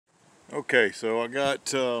Okay, so I got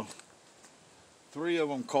 3 of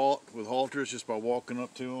them caught with halters just by walking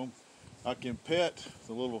up to them. I can pet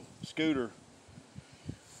the little scooter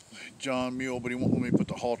John Mule, but he won't let me put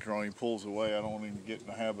the halter on. He pulls away. I don't want him to get in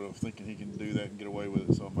the habit of thinking he can do that and get away with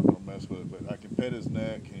it, so I'm not going to mess with it. But I can pet his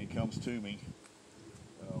neck, and he comes to me.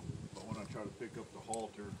 But when I try to pick up the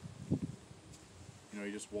halter, you know,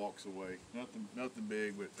 he just walks away. Nothing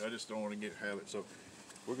big, but I just don't want to get in habit. So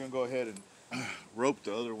we're going to go ahead and rope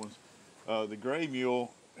the other ones. The gray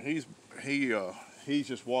mule, he's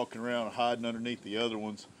just walking around hiding underneath the other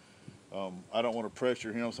ones. I don't want to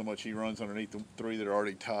pressure him so much he runs underneath the 3 that are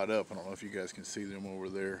already tied up. I don't know if you guys can see them over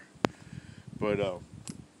there. But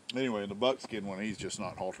anyway, the buckskin one, he's just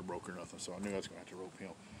not halter broke or nothing, so I knew I was going to have to rope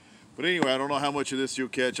him. But anyway, I don't know how much of this you'll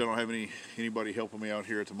catch. I don't have anybody helping me out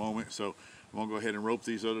here at the moment, so I'm going to go ahead and rope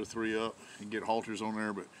these other 3 up and get halters on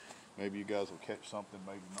there, but maybe you guys will catch something,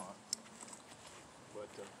 maybe not. But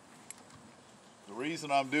the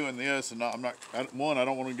reason I'm doing this, and one, I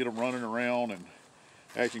don't want to get them running around and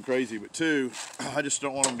acting crazy, but 2, I just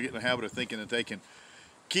don't want them to get in the habit of thinking that they can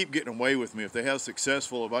keep getting away with me. If they have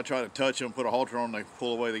successful, if I try to touch them, put a halter on, they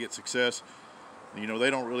pull away, they get success. You know, they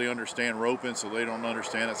don't really understand roping, so they don't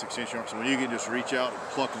understand that extension. So when you can just reach out and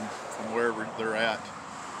pluck them from wherever they're at,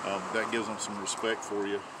 that gives them some respect for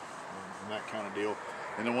you, and that kind of deal.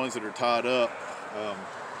 And the ones that are tied up,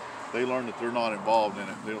 they learn that they're not involved in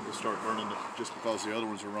it. They'll start learning that just because the other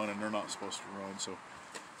ones are running, they're not supposed to run. So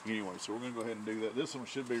anyway, so we're going to go ahead and do that. This one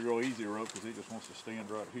should be real easy to rope because he just wants to stand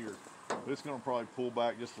right here. But it's going to probably pull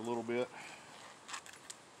back just a little bit.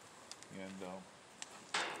 And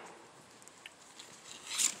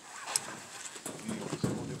anyway, so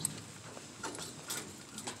we'll just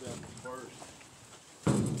get that one first.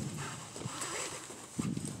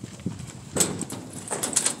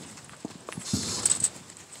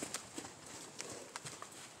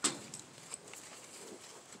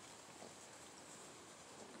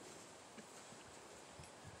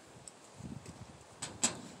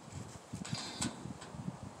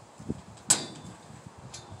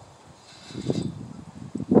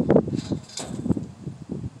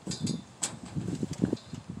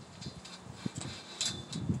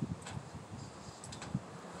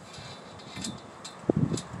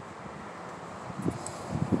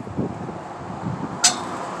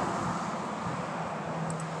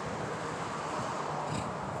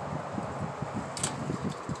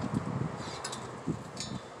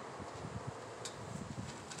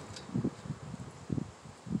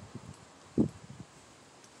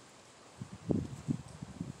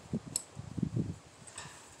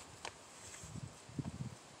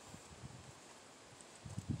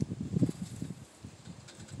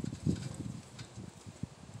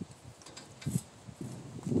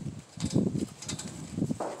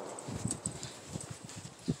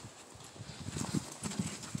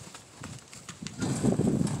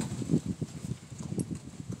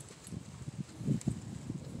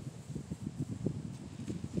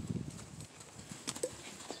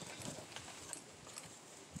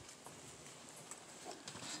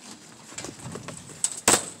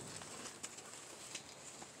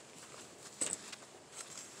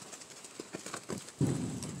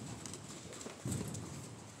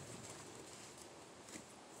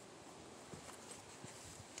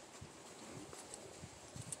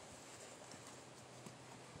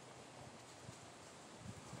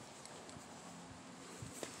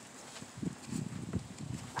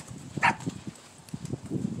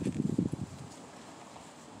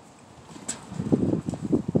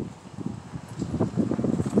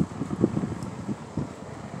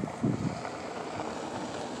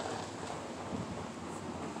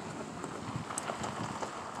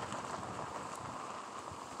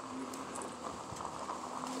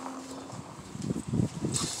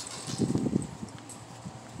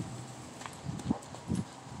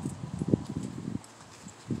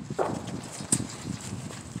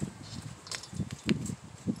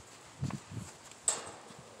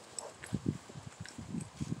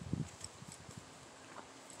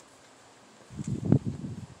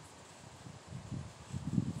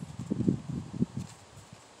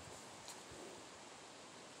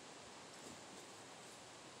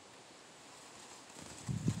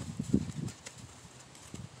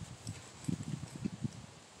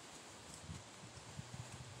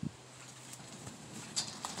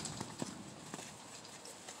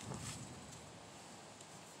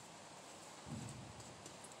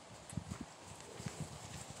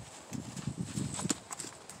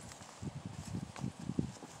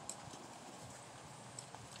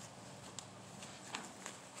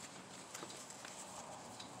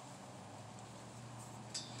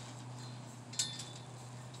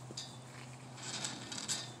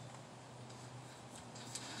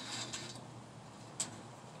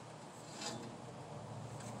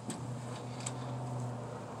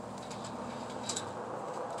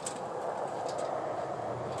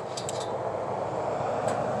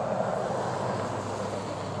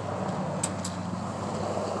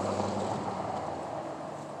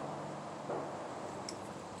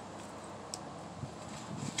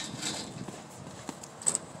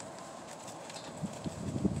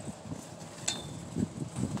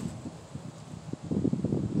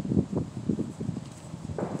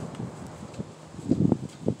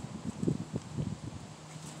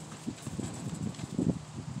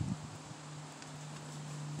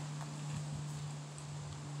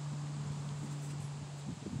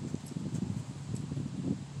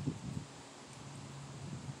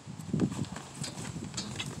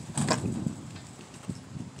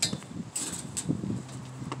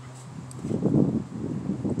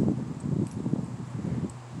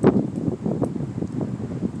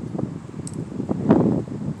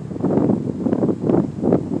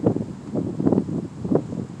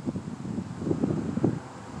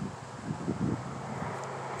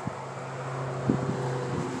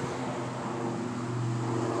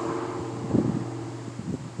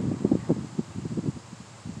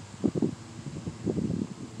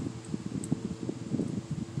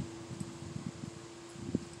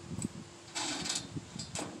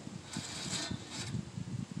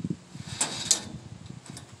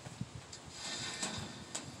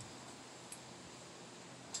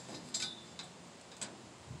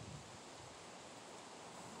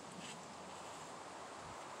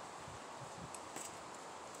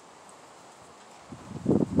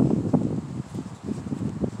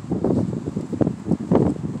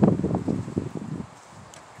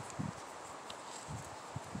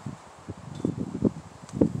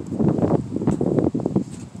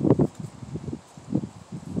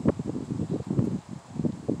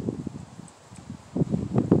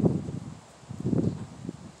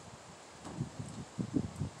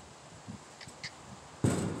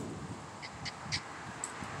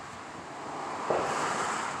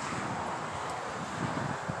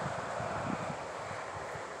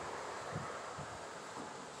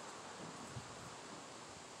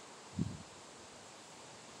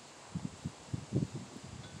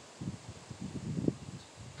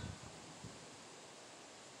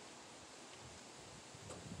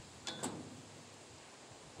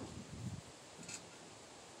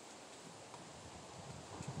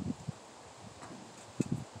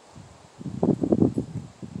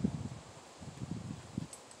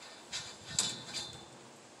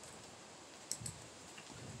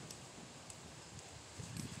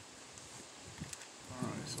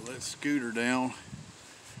 that scooter down.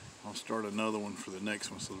 I'll start another one for the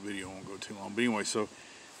next one so the video won't go too long. But anyway, so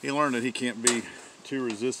he learned that he can't be too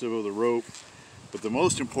resistive of the rope. But the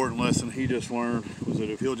most important lesson he just learned was that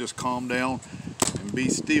if he'll just calm down and be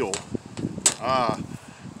still,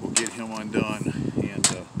 will get him undone,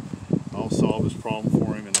 and I'll solve this problem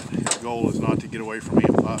for him. And his goal is not to get away from me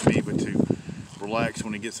and fight me, but to relax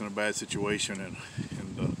when he gets in a bad situation, and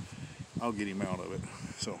I'll get him out of it.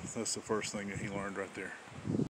 So that's the first thing that he learned right there.